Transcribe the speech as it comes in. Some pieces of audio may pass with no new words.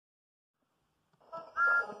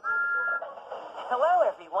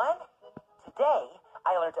Today,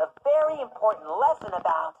 I learned a very important lesson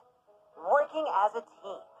about working as a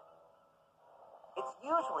team. It's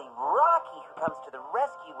usually Rocky who comes to the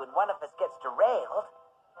rescue when one of us gets derailed.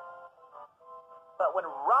 But when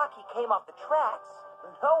Rocky came off the tracks,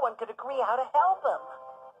 no one could agree how to help him.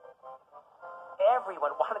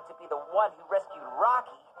 Everyone wanted to be the one who rescued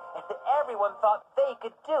Rocky, and everyone thought they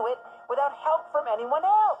could do it without help from anyone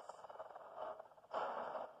else.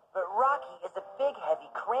 But Rocky is a big,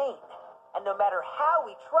 heavy crane, and no matter how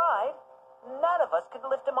we tried, none of us could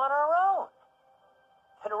lift him on our own.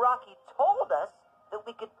 And Rocky told us that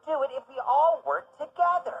we could do it if we all worked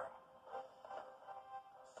together.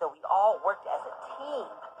 So we all worked as a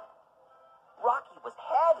team. Rocky was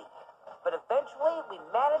heavy, but eventually we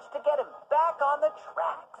managed to get him back on the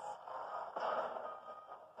tracks.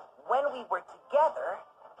 When we were together,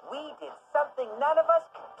 we did something none of us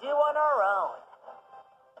could do on our own.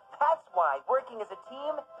 That's why working as a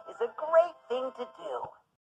team is a great thing to do.